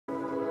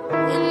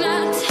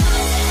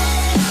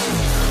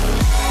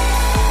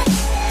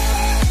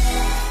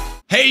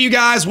Hey you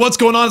guys, what's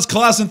going on? It's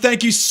Klaus, and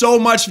thank you so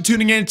much for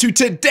tuning in to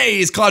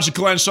today's Clash of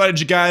Clans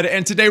strategy guide.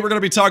 And today we're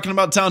going to be talking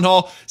about Town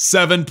Hall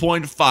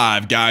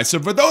 7.5, guys. So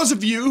for those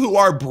of you who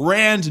are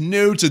brand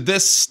new to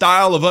this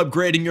style of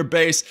upgrading your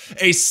base,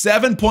 a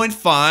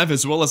 7.5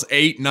 as well as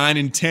 8, 9,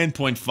 and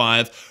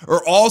 10.5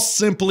 are all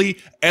simply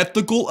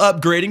ethical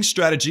upgrading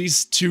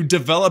strategies to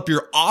develop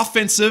your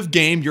offensive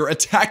game, your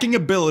attacking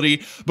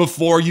ability,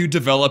 before you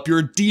develop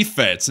your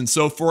defense. And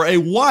so for a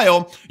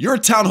while, your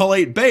Town Hall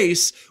 8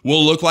 base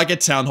will look like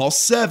a Town Hall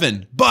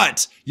 7,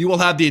 but you will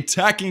have the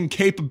attacking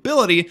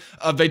capability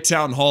of a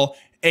Town Hall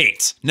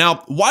 8.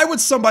 Now, why would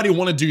somebody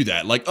want to do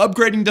that? Like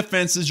upgrading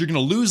defenses, you're going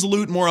to lose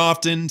loot more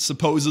often,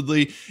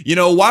 supposedly. You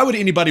know, why would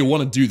anybody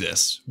want to do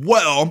this?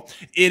 Well,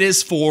 it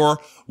is for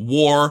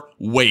war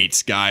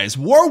weight, guys.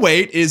 War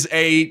weight is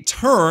a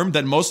term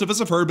that most of us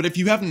have heard, but if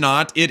you have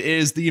not, it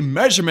is the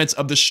measurements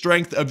of the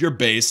strength of your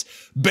base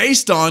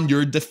based on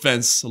your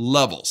defense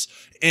levels.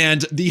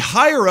 And the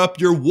higher up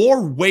your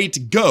war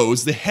weight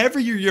goes, the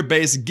heavier your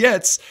base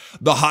gets,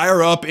 the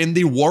higher up in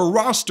the war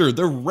roster,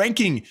 the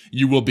ranking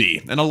you will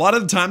be. And a lot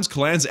of the times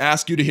clans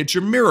ask you to hit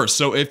your mirror.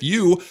 So if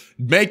you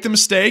make the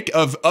mistake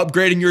of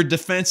upgrading your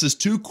defenses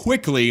too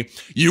quickly,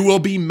 you will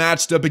be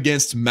matched up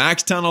against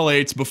max Town Hall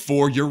 8s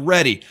before you're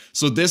ready.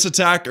 So this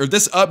attack or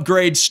this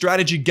upgrade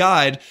strategy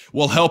guide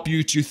will help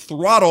you to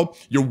throttle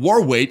your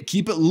war weight,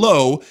 keep it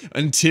low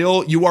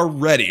until you are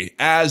ready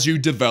as you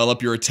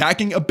develop your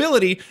attacking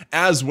ability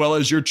as well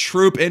as your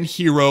troop and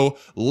hero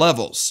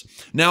levels.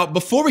 Now,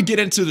 before we get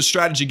into the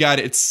strategy guide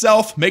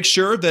itself, make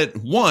sure that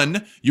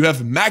 1, you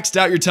have maxed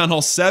out your Town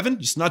Hall 7.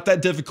 It's not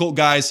that difficult,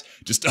 guys.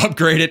 Just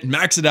upgrade it,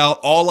 max it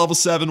out, all level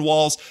 7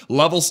 walls,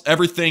 levels,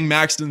 everything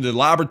maxed in the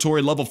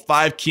laboratory, level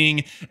 5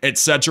 king,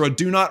 etc.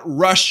 Do not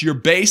rush your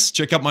base.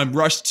 Check out my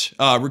rushed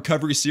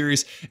recovery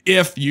series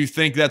if you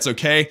think that's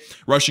okay.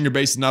 Rushing your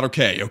base is not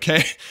okay,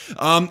 okay?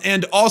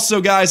 And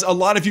also, guys, a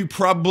lot of you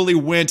probably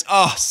went,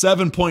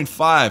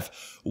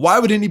 7.5. Why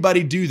would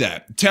anybody do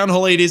that? Town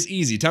Hall 8 is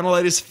easy. Town Hall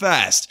 8 is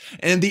fast.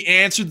 And the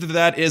answer to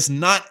that is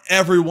not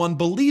everyone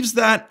believes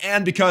that.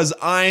 And because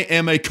I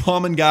am a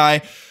common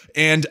guy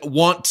and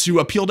want to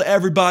appeal to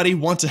everybody,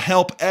 want to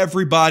help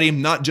everybody,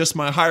 not just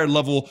my higher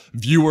level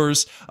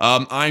viewers,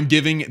 I'm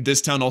giving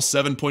this Town Hall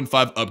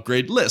 7.5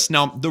 upgrade list.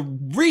 Now, the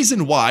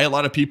reason why a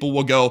lot of people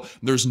will go,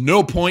 there's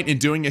no point in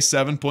doing a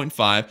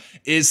 7.5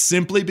 is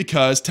simply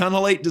because Town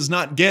Hall 8 does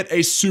not get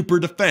a super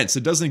defense.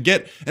 It doesn't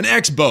get an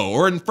X-bow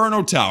or an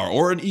Inferno Tower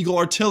or an Eagle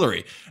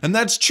Artillery. And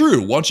that's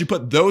true. Once you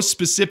put those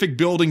specific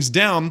buildings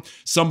down,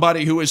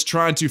 somebody who is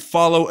trying to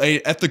follow a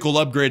ethical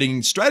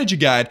upgrading strategy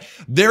guide,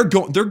 their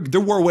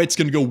war weight it's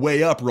going to go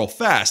way up real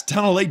fast.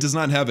 Town Hall 8 does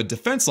not have a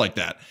defense like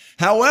that.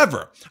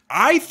 However,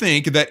 I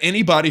think that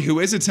anybody who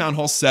is a Town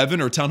Hall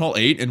 7 or Town Hall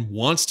 8 and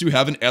wants to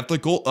have an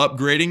ethical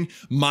upgrading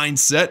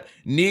mindset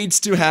needs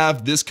to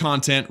have this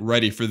content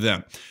ready for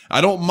them.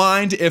 I don't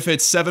mind if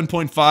it's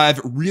 7.5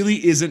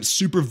 really isn't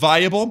super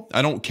viable.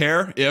 I don't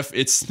care if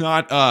it's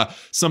not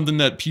something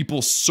that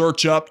people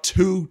search up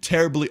too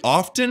terribly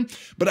often,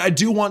 but I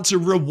do want to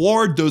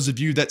reward those of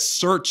you that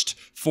searched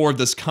for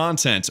this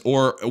content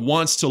or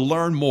wants to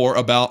learn more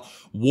about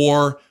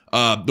war,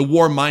 the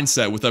war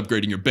mindset with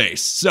upgrading your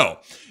base. So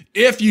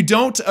if you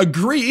don't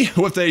agree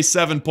with a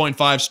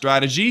 7.5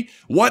 strategy,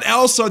 what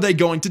else are they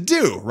going to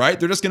do, right?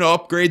 They're just going to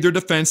upgrade their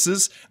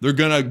defenses. They're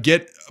going to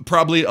get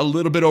probably a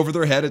little bit over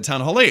their head at Town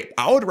Hall 8.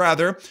 I would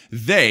rather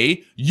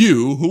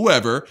you,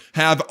 whoever,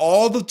 have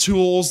all the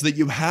tools that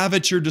you have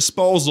at your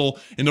disposal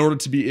in order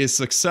to be a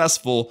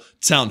successful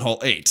Town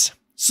Hall 8.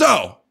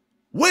 So,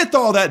 with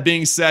all that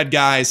being said,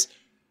 guys,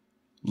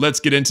 let's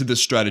get into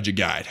this strategy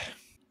guide.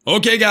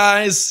 Okay,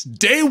 guys,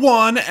 day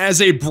 1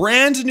 as a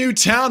brand new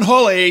Town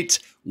Hall 8.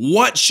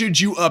 What should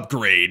you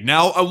upgrade?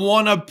 Now, I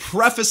want to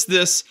preface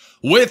this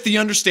with the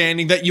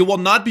understanding that you will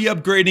not be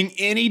upgrading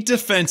any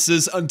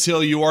defenses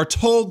until you are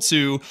told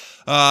to,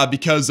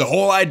 because the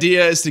whole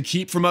idea is to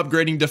keep from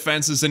upgrading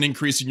defenses and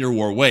increasing your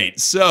war weight.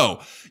 So,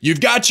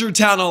 you've got your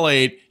Town Hall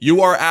 8, you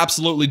are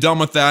absolutely done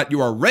with that,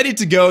 you are ready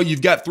to go,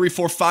 you've got 3,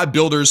 4, 5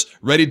 builders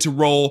ready to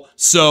roll,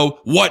 so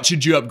what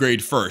should you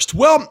upgrade first?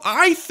 Well,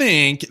 I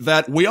think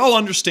that we all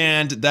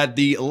understand that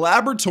the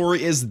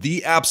laboratory is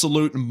the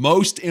absolute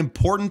most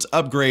important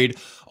upgrade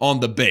on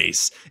the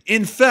base.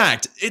 In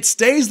fact, it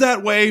stays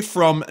that way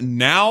from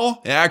now.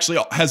 It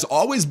actually has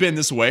always been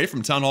this way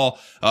from Town Hall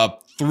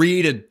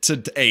 3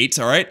 to 8,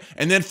 all right?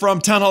 And then from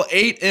Town Hall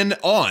 8 and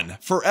on,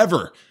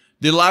 forever.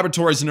 The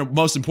laboratory is the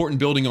most important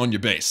building on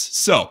your base.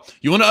 So,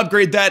 you want to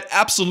upgrade that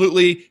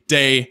absolutely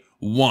day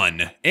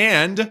 1.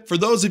 And for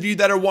those of you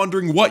that are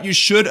wondering what you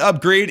should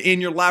upgrade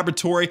in your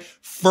laboratory,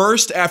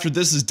 first, after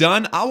this is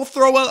done, I will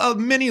throw a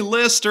mini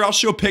list or I'll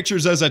show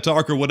pictures as I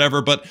talk or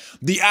whatever, but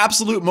the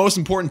absolute most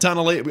important Town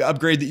Hall 8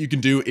 upgrade that you can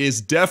do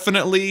is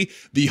definitely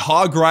the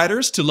Hog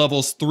Riders to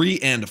levels 3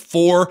 and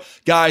 4.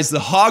 Guys, the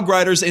Hog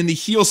Riders and the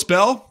heal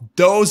spell,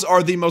 those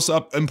are the most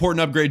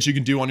important upgrades you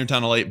can do on your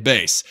Town Hall 8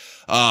 base.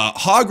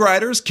 Hog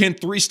Riders can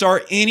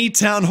 3-star any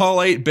Town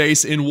Hall 8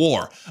 base in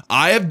war.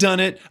 I have done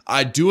it.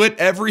 I do it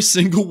every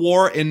single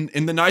war in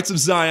the Knights of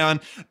Zion,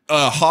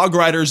 Hog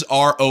Riders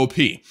are OP.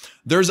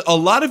 There's a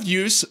lot of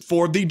use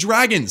for the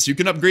dragons. You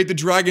can upgrade the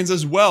dragons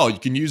as well. You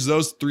can use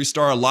those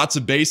 3-star lots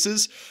of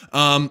bases.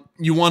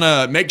 You want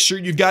to make sure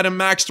you've got a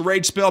maxed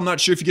rage spell. I'm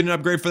not sure if you get an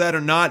upgrade for that or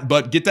not,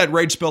 but get that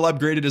rage spell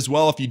upgraded as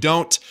well if you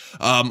don't.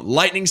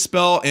 Lightning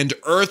spell and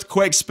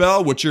earthquake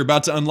spell, which you're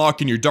about to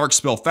unlock in your dark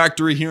spell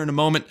factory here in a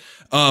moment.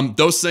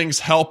 Those things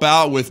help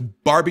out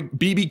with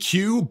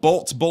BBQ,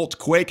 Bolt,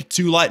 Quake,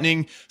 2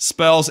 lightning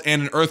spells,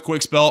 and an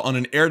earthquake spell on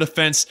an air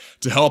defense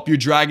to help your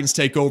dragons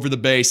take over the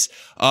base.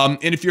 And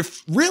if you're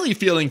really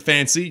feeling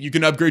fancy, you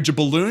can upgrade your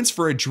balloons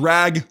for a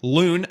drag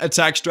loon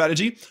attack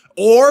strategy,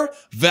 or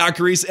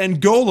Valkyries and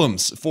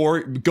Golems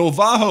for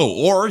Govaho,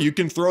 or you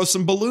can throw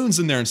some balloons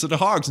in there instead of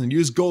hogs and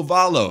use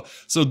Govalo.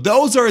 So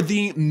those are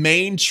the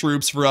main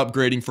troops for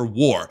upgrading for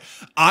war.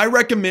 I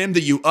recommend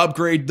that you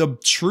upgrade the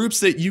troops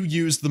that you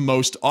use the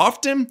most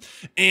often,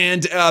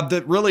 and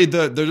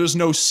there's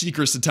no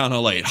secrets to Town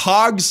Hall 8.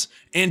 Hogs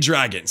and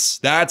dragons.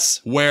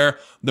 That's where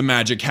the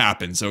magic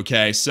happens,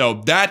 okay?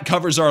 So that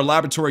covers our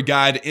laboratory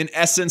guide. In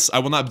essence, I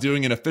will not be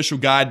doing an official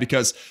guide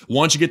because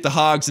once you get the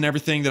hogs and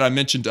everything that I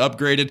mentioned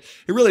upgraded,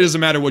 it really doesn't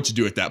matter what you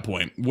do at that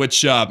point.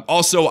 Which,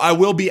 also, I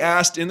will be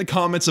asked in the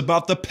comments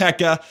about the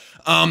P.E.K.K.A.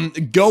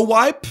 Go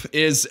Wipe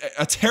is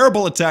a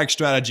terrible attack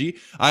strategy.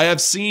 I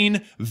have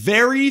seen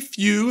very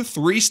few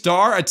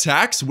 3-star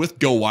attacks with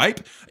Go Wipe,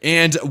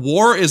 and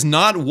War is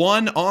not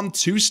one on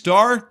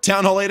 2-star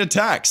Town Hall 8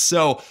 attacks.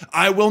 So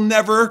I will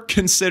never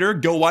consider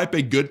Go Wipe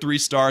a good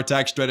 3-star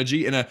attack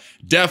strategy, and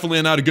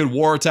definitely not a good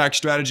War attack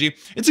strategy.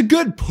 It's a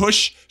good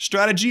push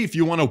strategy if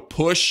you want to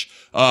push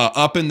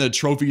up in the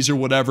trophies or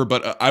whatever,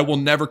 but I will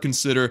never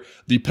consider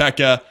the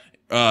P.E.K.K.A.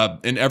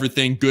 And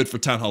everything good for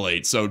Town Hall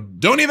 8. So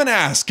don't even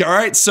ask, all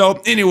right?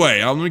 So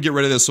anyway, let me get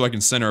rid of this so I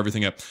can center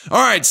everything up.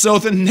 All right, so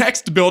the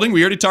next building,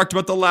 we already talked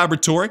about the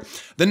laboratory.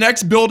 The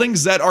next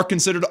buildings that are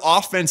considered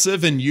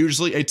offensive and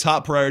usually a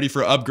top priority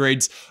for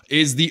upgrades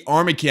is the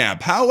army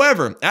camp.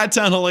 However, at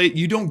Town Hall 8,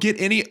 you don't get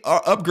any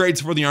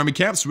upgrades for the army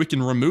camp, so we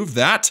can remove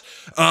that.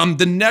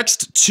 The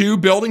next 2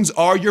 buildings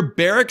are your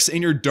barracks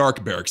and your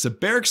dark barracks. The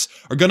barracks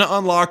are going to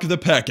unlock the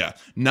P.E.K.K.A.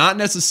 Not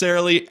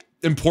necessarily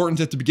important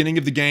at the beginning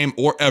of the game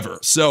or ever.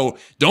 So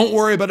don't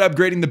worry about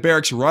upgrading the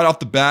barracks right off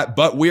the bat,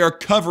 but we are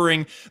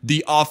covering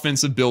the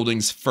offensive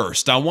buildings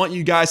first. I want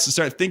you guys to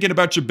start thinking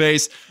about your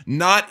base,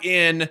 not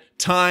in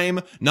time,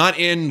 not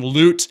in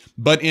loot,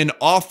 but in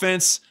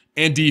offense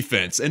and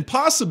defense, and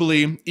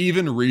possibly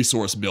even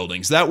resource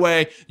buildings. That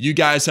way, you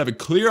guys have a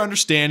clear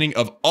understanding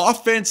of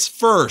offense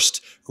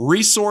first,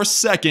 resource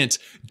second,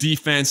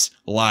 defense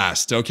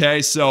last,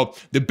 okay? So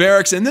the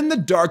barracks and then the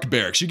dark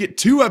barracks. You get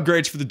 2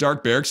 upgrades for the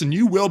dark barracks, and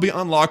you will be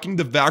unlocking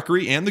the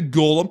Valkyrie and the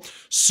Golem.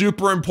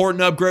 Super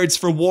important upgrades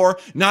for war.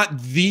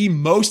 Not the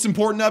most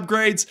important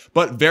upgrades,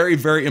 but very,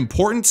 very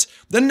important.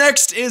 The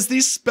next is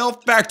the Spell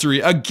Factory.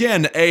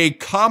 Again, a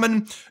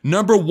common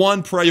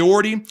 #1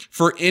 priority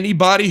for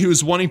anybody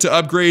who's wanting to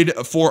upgrade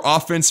for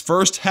offense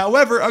first.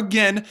 However,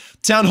 again,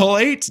 Town Hall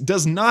 8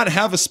 does not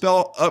have a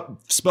Spell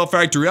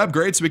Factory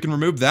upgrade, so we can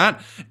remove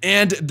that.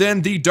 And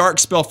then the Dark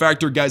Spell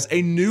Factory, guys,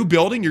 a new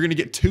building. You're going to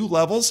get 2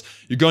 levels.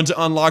 You're going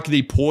to unlock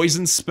the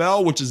Poison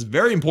spell, which is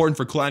very important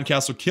for Clan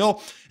Castle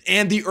Kill,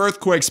 and the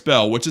Earthquake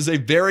spell, which is a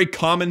very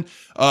common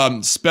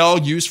spell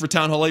used for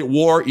Town Hall 8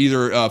 War,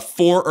 either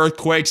 4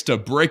 earthquakes to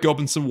break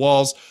open some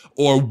walls,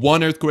 or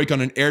 1 earthquake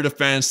on an air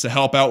defense to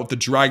help out with the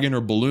dragon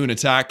or balloon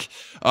attack.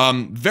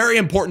 Very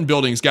important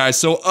buildings, guys.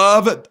 So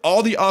of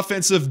all the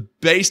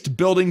offensive-based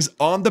buildings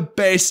on the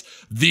base,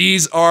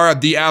 these are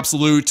the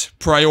absolute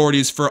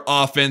priorities for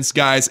offense,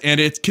 guys, and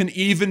it can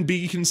even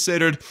be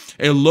considered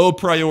a low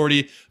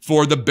priority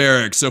for the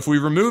barracks. So if we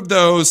remove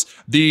those,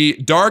 the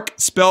Dark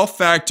Spell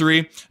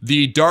Factory,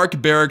 the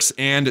Dark Barracks,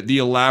 and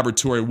the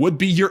Laboratory would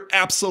be your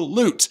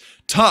absolute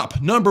top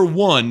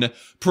 #1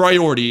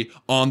 priority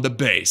on the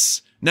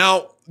base.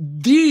 Now,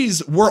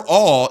 these were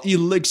all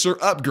elixir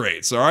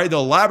upgrades, all right?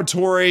 The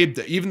laboratory,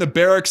 even the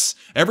barracks,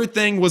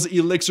 everything was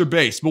elixir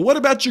based. But what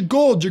about your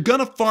gold? You're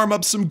gonna farm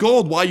up some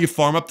gold while you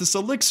farm up this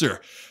elixir.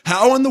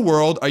 How in the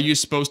world are you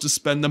supposed to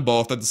spend them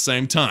both at the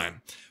same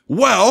time?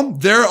 Well,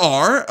 there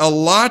are a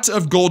lot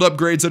of gold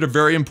upgrades that are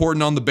very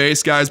important on the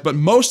base, guys, but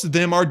most of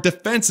them are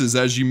defenses,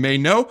 as you may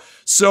know.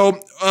 So,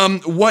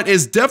 what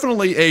is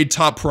definitely a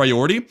top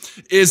priority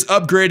is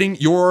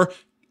upgrading your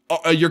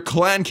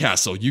clan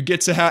castle. You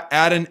get to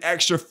add an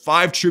extra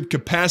 5 troop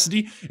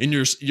capacity in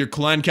your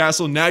clan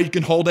castle. Now you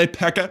can hold a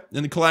P.E.K.K.A.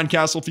 in the clan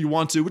castle if you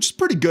want to, which is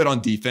pretty good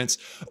on defense,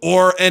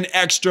 or an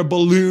extra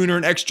balloon or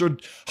an extra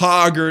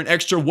hog or an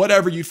extra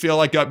whatever you feel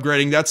like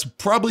upgrading. That's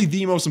probably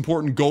the most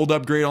important gold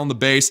upgrade on the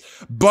base.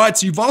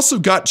 But you've also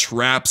got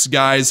traps,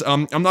 guys.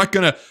 I'm not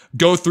gonna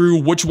go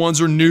through which ones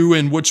are new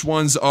and which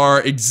ones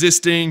are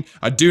existing.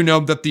 I do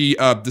know that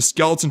the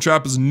skeleton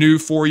trap is new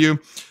for you,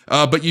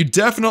 but you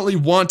definitely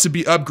want to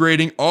be upgrading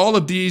upgrading all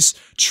of these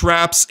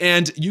traps,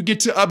 and you get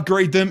to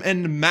upgrade them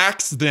and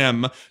max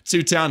them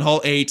to Town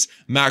Hall 8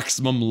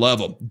 maximum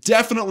level.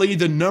 Definitely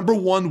the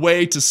 #1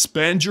 way to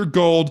spend your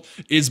gold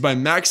is by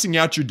maxing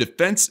out your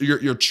defense,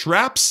 your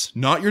traps,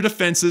 not your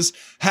defenses.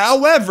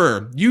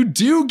 However, you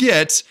do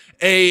get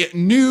a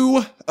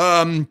new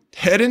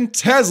hidden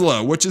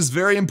Tesla, which is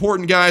very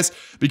important, guys,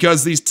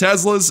 because these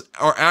Teslas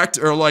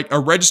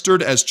are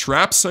registered as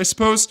traps, I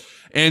suppose.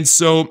 And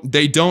so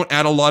they don't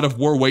add a lot of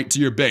war weight to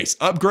your base.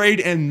 Upgrade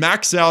and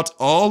max out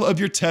all of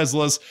your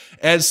Teslas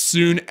as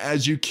soon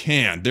as you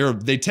can.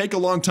 They take a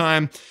long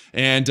time,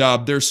 and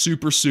they're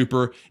super,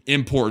 super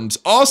important.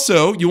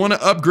 Also, you want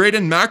to upgrade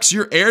and max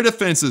your air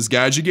defenses,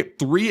 guys. You get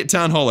 3 at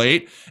Town Hall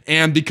 8,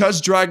 and because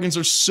dragons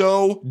are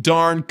so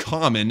darn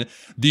common,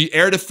 the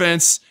air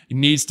defense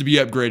needs to be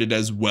upgraded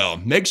as well.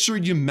 Make sure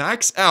you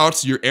max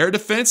out your air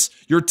defense,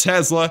 your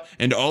Tesla,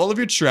 and all of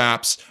your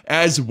traps,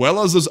 as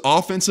well as those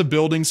offensive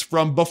buildings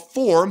from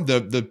before,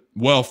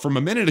 from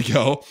a minute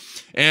ago,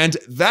 and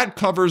that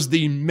covers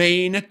the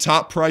main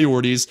top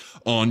priorities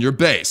on your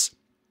base.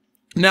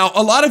 Now,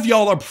 a lot of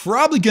y'all are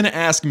probably going to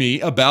ask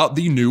me about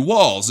the new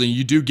walls, and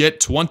you do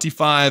get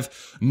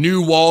 25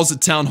 new walls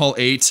at Town Hall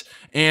 8,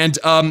 and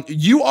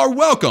you are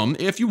welcome,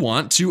 if you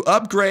want, to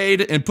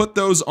upgrade and put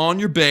those on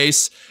your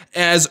base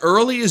as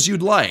early as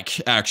you'd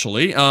like,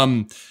 actually.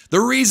 The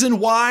reason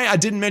why I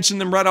didn't mention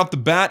them right off the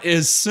bat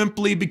is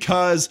simply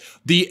because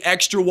the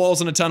extra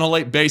walls in a Town Hall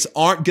 8 base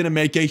aren't going to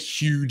make a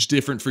huge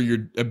difference for your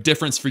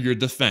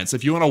defense.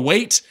 If you want to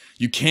wait,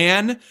 you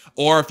can,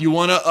 or if you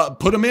want to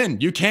put them in,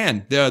 you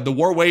can. The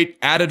war weight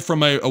added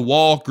from a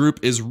wall group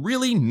is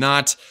really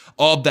not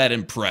all that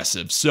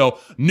impressive. So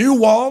new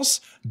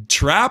walls,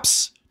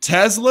 traps,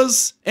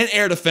 Teslas, and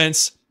air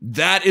defense,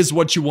 that is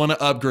what you want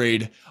to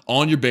upgrade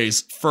on your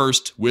base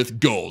first with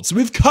gold. So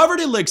we've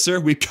covered elixir,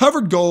 we've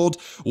covered gold.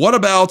 What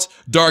about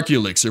dark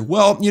elixir?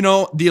 Well, you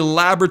know, the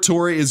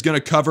laboratory is going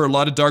to cover a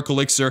lot of dark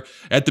elixir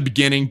at the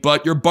beginning,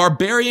 but your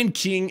barbarian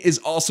king is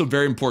also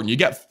very important. You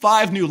got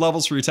 5 new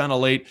levels for your Town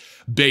Hall 8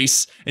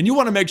 base, and you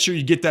want to make sure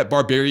you get that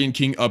barbarian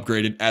king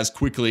upgraded as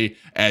quickly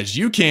as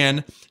you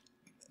can.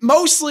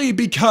 Mostly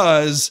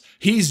because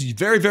he's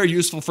very, very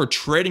useful for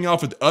trading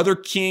off with other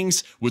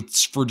kings,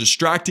 for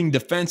distracting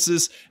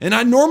defenses, and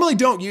I normally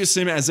don't use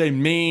him as a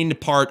main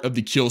part of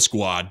the kill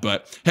squad,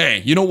 but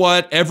hey, you know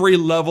what? Every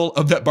level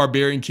of that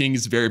barbarian king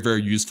is very,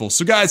 very useful.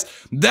 So guys,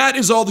 that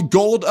is all the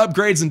gold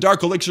upgrades and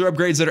dark elixir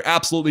upgrades that are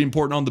absolutely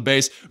important on the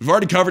base. We've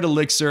already covered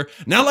elixir.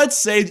 Now let's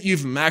say that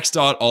you've maxed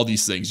out all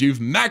these things. You've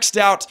maxed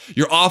out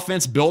your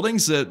offense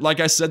buildings, like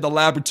I said, the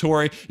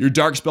laboratory, your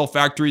dark spell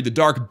factory, the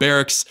dark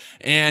barracks,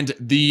 and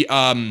the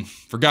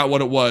forgot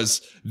what it was.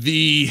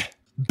 The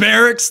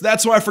barracks,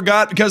 that's why I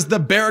forgot, because the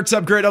barracks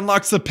upgrade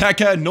unlocks the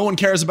P.E.K.K.A. No one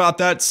cares about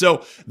that.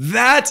 So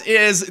that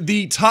is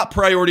the top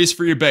priorities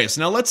for your base.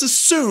 Now let's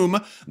assume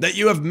that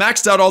you have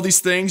maxed out all these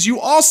things. You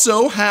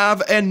also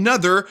have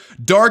another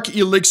dark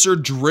elixir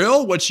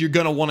drill, which you're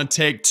going to want to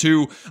take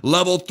to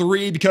level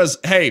 3 because,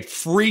 hey,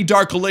 free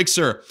dark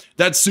elixir.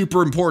 That's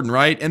super important,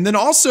 right? And then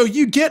also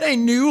you get a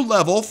new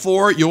level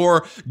for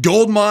your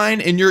gold mine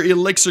and your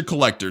elixir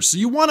collector. So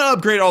you want to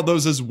upgrade all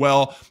those as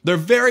well. They're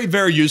very,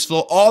 very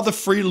useful. All the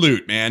free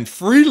loot, man.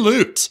 Free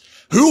loot.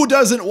 Who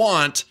doesn't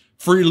want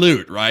free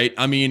loot, right?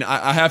 I mean,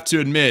 I have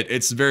to admit,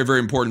 it's very, very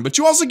important. But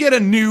you also get a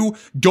new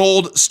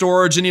gold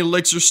storage and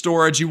elixir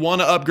storage. You want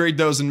to upgrade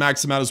those and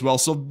max them out as well.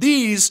 So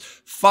these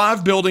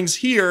 5 buildings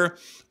here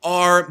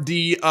are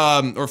the,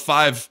 or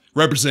 5,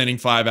 representing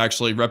 5,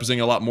 actually,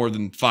 representing a lot more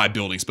than 5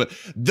 buildings. But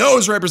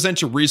those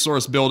represent your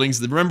resource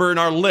buildings. Remember in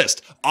our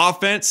list,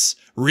 offense,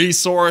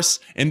 resource,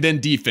 and then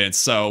defense.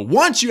 So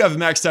once you have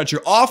maxed out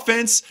your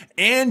offense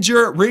and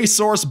your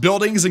resource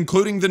buildings,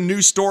 including the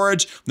new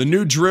storage, the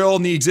new drill,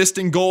 and the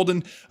existing gold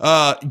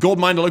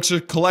mine elixir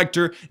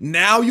collector,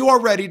 now you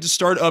are ready to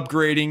start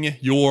upgrading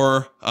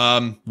your,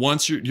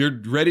 once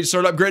you're ready to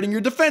start upgrading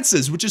your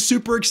defenses, which is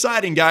super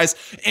exciting, guys.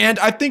 And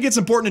I think it's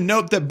important to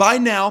note that by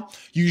now,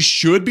 you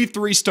should be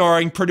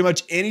 3-starring pretty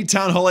much any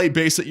Town Hall 8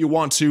 base that you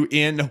want to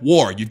in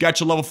war. You've got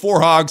your level 4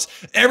 hogs.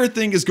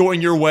 Everything is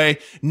going your way.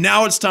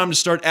 Now it's time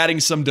to start adding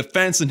some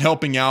defense and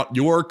helping out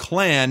your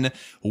clan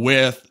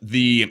with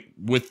the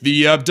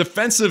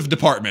defensive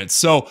department.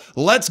 So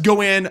let's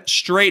go in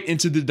straight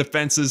into the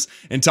defenses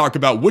and talk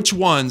about which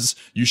ones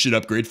you should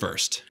upgrade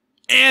first.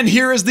 And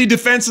here is the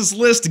defenses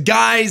list,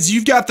 guys.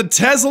 You've got the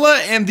Tesla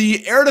and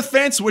the air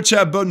defense, which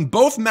have been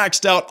both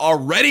maxed out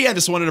already. I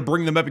just wanted to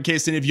bring them up in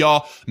case any of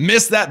y'all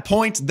missed that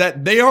point,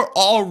 that they are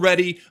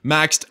already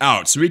maxed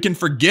out. So we can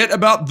forget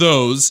about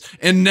those.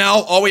 And now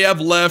all we have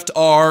left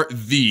are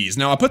these.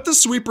 Now I put the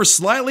sweeper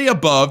slightly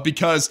above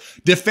because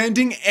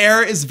defending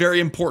air is very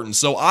important.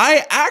 So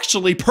I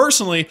actually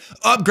personally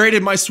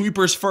upgraded my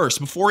sweepers first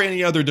before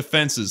any other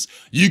defenses.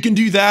 You can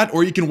do that,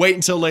 or you can wait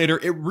until later.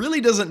 It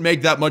really doesn't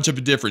make that much of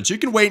a difference.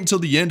 You can wait until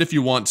the end if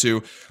you want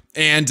to.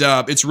 and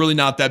it's really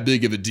not that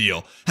big of a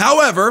deal.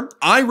 However,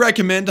 I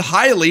recommend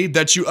highly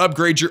that you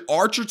upgrade your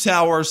archer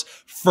towers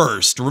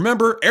first.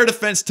 Remember, air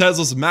defense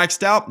Tesla's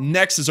maxed out.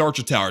 Next is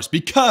archer towers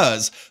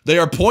because they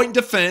are point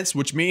defense,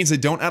 which means they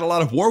don't add a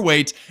lot of war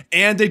weight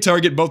and they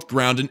target both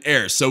ground and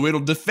air. So it'll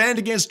defend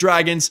against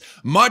dragons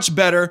much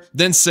better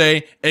than,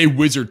 say, a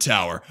wizard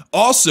tower.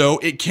 Also,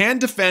 it can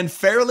defend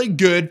fairly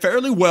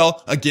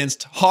well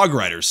against hog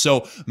riders.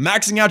 So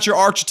maxing out your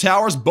archer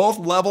towers, both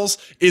levels,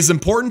 is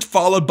important,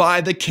 followed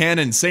by the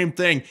cannon. Same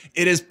thing.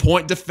 It is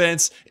point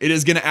defense. It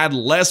is going to add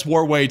less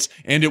war weight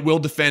and it will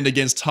defend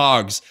against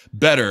hogs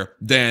better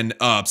than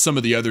some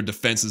of the other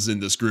defenses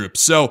in this group.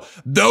 So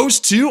those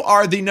two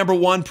are the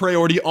 #1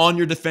 priority on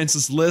your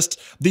defenses list.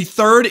 The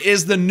third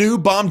is the new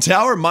bomb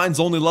tower. Mine's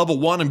only level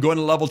 1. I'm going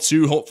to level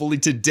 2 hopefully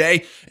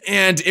today,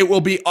 and it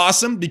will be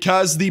awesome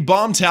because the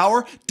bomb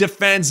tower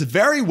defends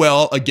very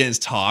well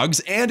against hogs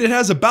and it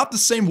has about the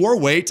same war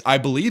weight, I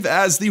believe,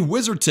 as the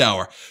wizard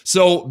tower.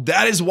 So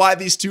that is why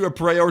these two are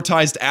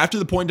prioritized after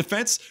the point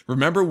defense.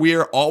 Remember, we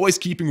are always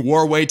keeping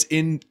war weight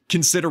in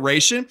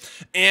consideration,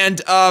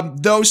 and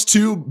those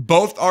two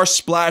both are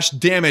splash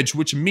damage,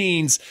 which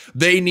means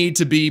they need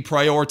to be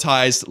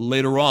prioritized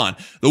later on.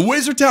 The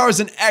wizard tower is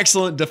an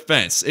excellent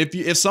defense.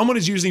 If someone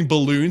is using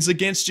balloons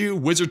against you,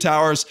 wizard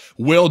towers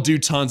will do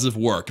tons of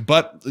work,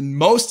 but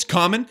most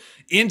common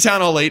in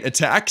Town Hall 8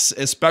 attacks,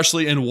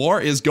 especially in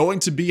war, is going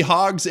to be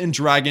hogs and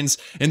dragons,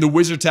 and the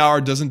wizard tower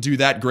doesn't do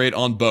that great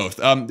on both.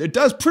 It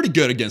does pretty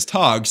good against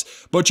hogs,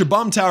 but your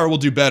bomb tower will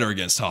do better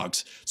against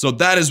hogs. So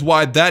that is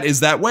why that is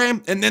that way.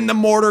 And then the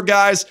mortar,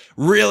 guys,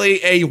 really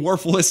a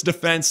worthless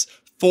defense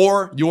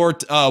for your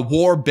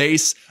war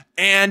base,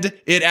 and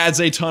it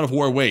adds a ton of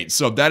war weight.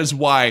 So that is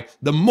why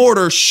the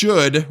mortar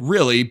should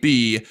really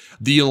be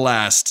the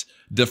last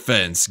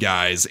defense,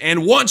 guys.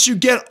 And once you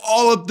get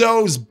all of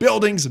those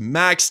buildings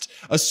maxed,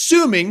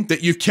 assuming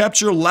that you've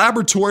kept your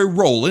laboratory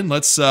rolling,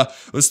 let's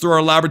throw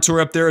our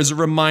laboratory up there as a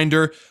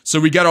reminder. So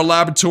we got our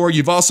laboratory.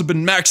 You've also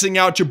been maxing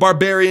out your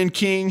barbarian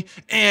king,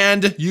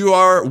 and you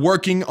are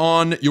working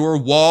on your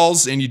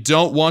walls, and you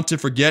don't want to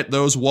forget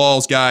those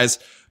walls, guys,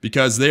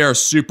 because they are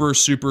super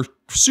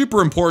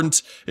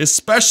important,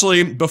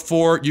 especially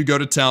before you go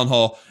to Town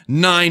Hall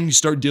 9. You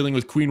start dealing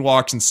with queen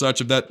walks and such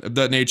of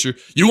that nature.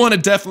 You want to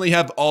definitely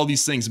have all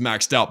these things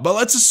maxed out. But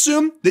let's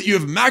assume that you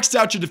have maxed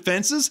out your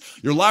defenses.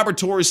 Your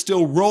laboratory is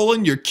still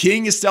rolling. Your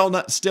king is still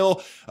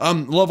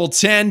level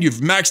 10. You've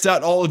maxed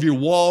out all of your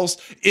walls.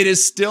 It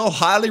is still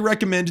highly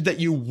recommended that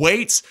you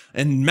wait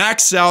and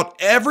max out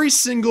every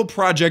single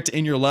project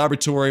in your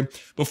laboratory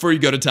before you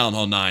go to Town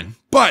Hall 9.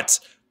 But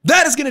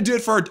that is going to do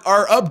it for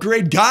our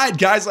upgrade guide,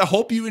 guys. I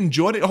hope you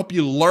enjoyed it. I hope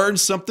you learned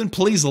something.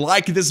 Please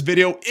like this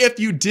video. If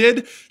you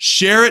did,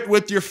 share it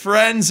with your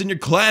friends and your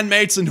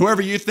clanmates and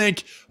whoever you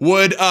think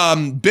would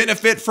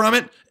benefit from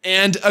it.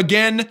 And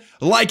again,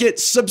 like it,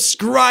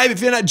 subscribe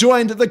if you're not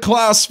joined the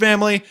Klaus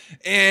family,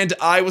 and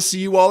I will see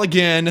you all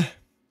again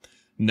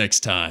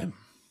next time.